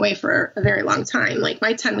not going away for a very long time. Like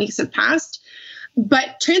my 10 weeks have passed,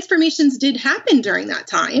 but transformations did happen during that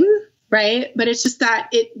time. right? But it's just that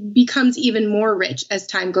it becomes even more rich as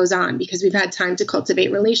time goes on because we've had time to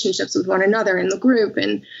cultivate relationships with one another in the group.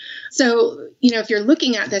 And so, if you're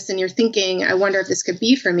looking at this and you're thinking, I wonder if this could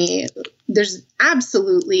be for me, there's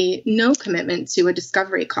absolutely no commitment to a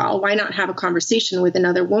discovery call. Why not have a conversation with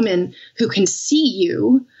another woman who can see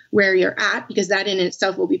you where you're at? Because that in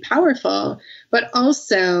itself will be powerful. But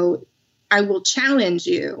also, I will challenge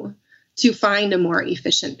you to find a more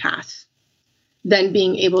efficient path than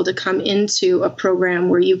being able to come into a program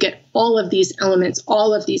where you get all of these elements,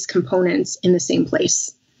 all of these components in the same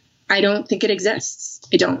place. I don't think it exists.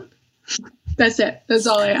 I don't. That's it. That's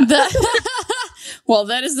all I have. Well,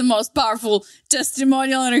 that is the most powerful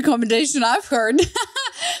testimonial and recommendation I've heard.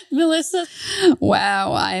 Melissa.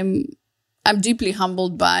 Wow. I'm deeply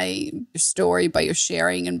humbled by your story, by your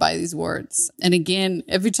sharing, and by these words. And again,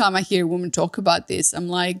 every time I hear a woman talk about this, I'm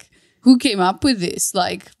like, who came up with this?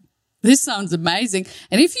 Like, this sounds amazing.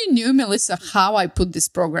 And if you knew, Melissa, how I put this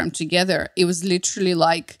program together, it was literally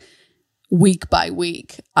like week by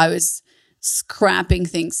week. I was scrapping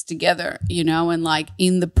things together, and like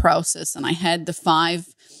in the process. And I had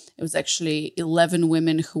it was actually 11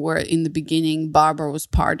 women who were in the beginning. Barbara was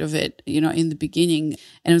part of it, in the beginning.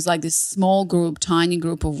 And it was like this small group, tiny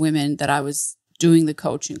group of women that I was doing the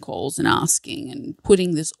coaching calls and asking and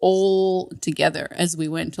putting this all together as we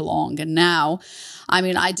went along. And now,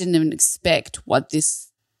 I didn't even expect what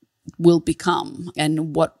this will become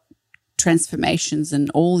and what transformations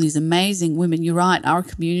and all these amazing women. You're right. Our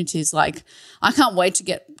community is like, I can't wait to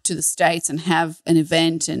get to the States and have an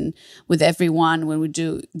event and with everyone when we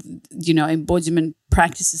do, embodiment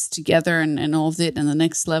practices together and all of it and the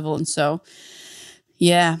next level. And so,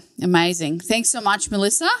 yeah, amazing. Thanks so much,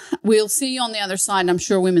 Melissa. We'll see you on the other side. I'm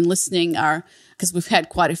sure women listening are, because we've had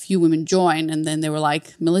quite a few women join, and then they were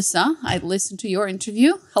like, Melissa, I listened to your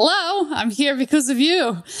interview. Hello, I'm here because of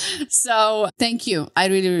you. So thank you. I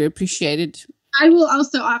really, really appreciate it. I will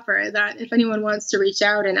also offer that if anyone wants to reach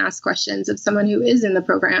out and ask questions of someone who is in the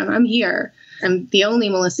program, I'm here. I'm the only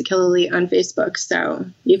Melissa Killelea on Facebook, so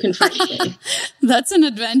you can find me. That's an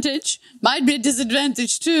advantage. Might be a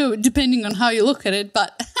disadvantage too, depending on how you look at it,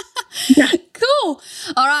 but yeah. Cool.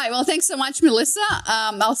 All right. Well, thanks so much, Melissa.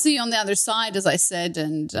 I'll see you on the other side, as I said,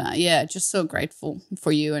 and just so grateful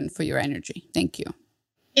for you and for your energy. Thank you.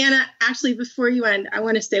 Anna, actually, before you end, I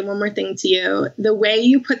want to say one more thing to you. The way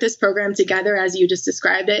you put this program together, as you just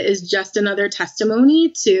described it, is just another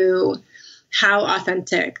testimony to how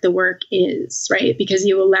authentic the work is, right? Because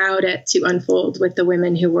you allowed it to unfold with the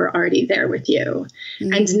women who were already there with you.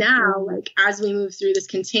 Mm-hmm. And now, as we move through this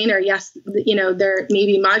container, yes, there may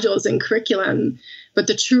be modules and curriculum, but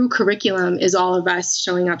the true curriculum is all of us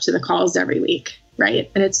showing up to the calls every week,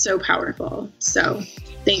 right? And it's so powerful. So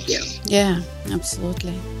thank you. Yeah,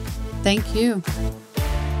 absolutely. Thank you.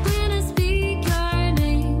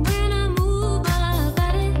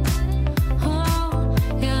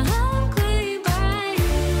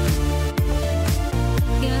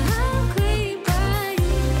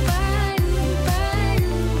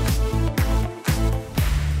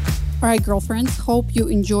 All right, girlfriends, hope you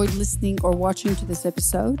enjoyed listening or watching to this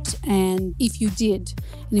episode. And if you did,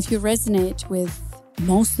 and if you resonate with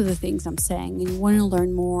most of the things I'm saying and you want to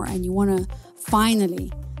learn more and you want to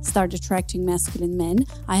finally start attracting masculine men,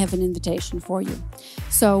 I have an invitation for you.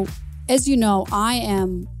 So, as you know, I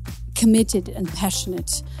am committed and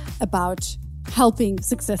passionate about helping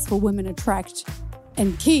successful women attract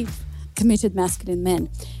and keep committed masculine men.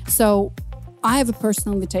 So, I have a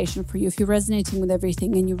personal invitation for you. If you're resonating with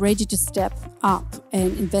everything and you're ready to step up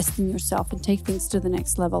and invest in yourself and take things to the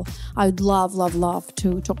next level, I would love, love, love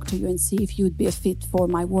to talk to you and see if you would be a fit for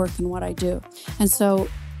my work and what I do. And so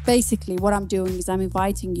basically what I'm doing is I'm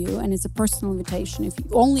inviting you, and it's a personal invitation,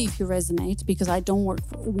 only if you resonate, because I don't work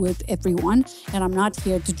with everyone and I'm not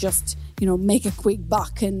here to just, make a quick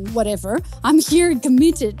buck and whatever. I'm here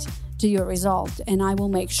committed to your result, and I will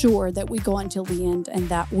make sure that we go until the end and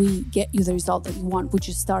that we get you the result that you want, which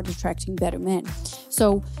is start attracting better men.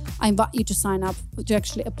 So I invite you to sign up to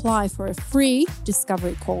actually apply for a free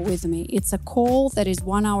discovery call with me. It's a call that is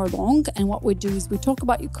 1 hour long, and what we do is we talk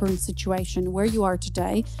about your current situation, where you are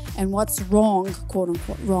today, and what's wrong, quote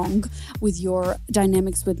unquote wrong, with your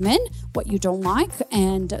dynamics with men, what you don't like,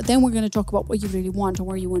 and then we're going to talk about what you really want and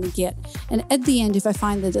where you want to get. And at the end, if I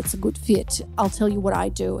find that it's a good fit, I'll tell you what I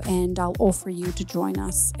do, and I'll offer you to join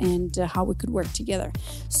us and how we could work together.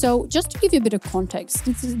 So just to give you a bit of context,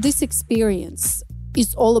 this experience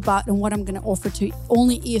is all about, and what I'm going to offer to you,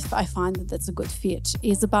 only if I find that that's a good fit,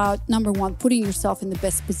 is about, number one, putting yourself in the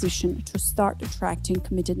best position to start attracting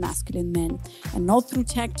committed masculine men. And not through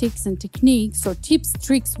tactics and techniques or tips,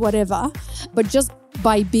 tricks, whatever, but just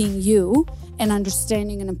by being you and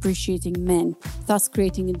understanding and appreciating men, thus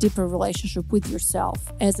creating a deeper relationship with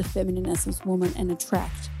yourself as a feminine essence woman and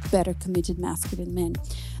attract better committed masculine men.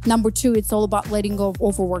 Number 2, it's all about letting go of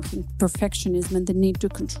overworking perfectionism and the need to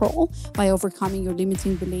control by overcoming your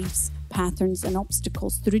limiting beliefs, patterns, and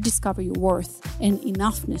obstacles to rediscover your worth and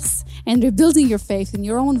enoughness, and rebuilding your faith in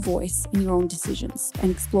your own voice, in your own decisions,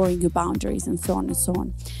 and exploring your boundaries, and so on and so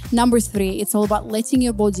on. Number 3, it's all about letting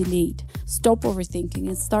your body lead. Stop overthinking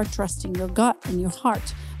and start trusting your gut and your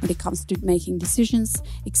heart when it comes to making decisions,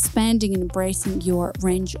 expanding and embracing your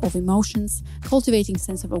range of emotions, cultivating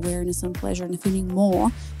sense of awareness and pleasure, and feeling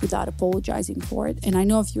more without apologizing for it. And I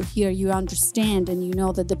know if you're here, you understand and you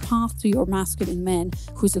know that the path to your masculine man,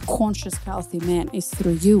 who's a conscious, healthy man, is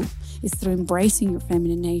through you. It's through embracing your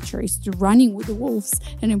feminine nature. It's through running with the wolves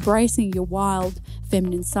and embracing your wild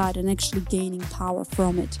feminine side and actually gaining power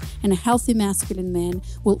from it. And a healthy masculine man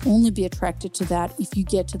will only be attracted to that if you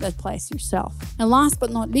get to that place yourself. And last but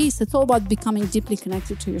not least, it's all about becoming deeply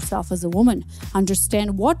connected to yourself as a woman.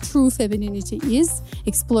 Understand what true femininity is,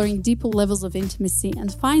 exploring deeper levels of intimacy,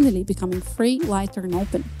 and finally becoming free, lighter, and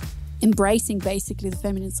open. Embracing basically the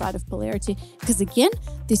feminine side of polarity, because again,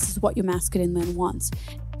 this is what your masculine man wants.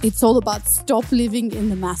 It's all about stop living in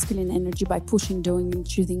the masculine energy by pushing, doing, and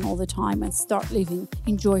choosing all the time, and start living,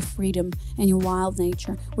 enjoy freedom and your wild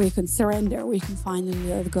nature, where you can surrender, where you can finally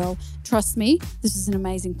let go. Trust me, this is an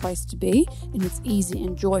amazing place to be, and it's easy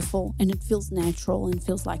and joyful, and it feels natural and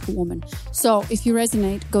feels like a woman. So if you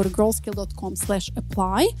resonate, go to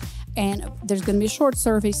girlskill.com/apply, and there's going to be a short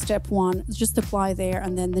survey. Step 1, just apply there,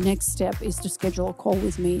 and then the next step is to schedule a call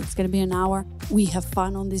with me. It's going to be an hour. We have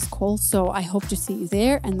fun on this call, so I hope to see you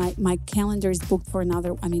there. And my calendar is booked for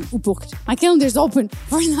my calendar is open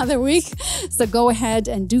for another week. So go ahead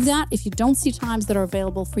and do that. If you don't see times that are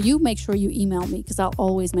available for you, make sure you email me, because I'll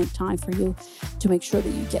always make time for you to make sure that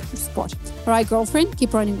you get your spot. All right, girlfriend,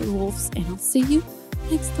 keep running with wolves, and I'll see you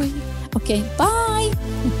next week. Okay, bye.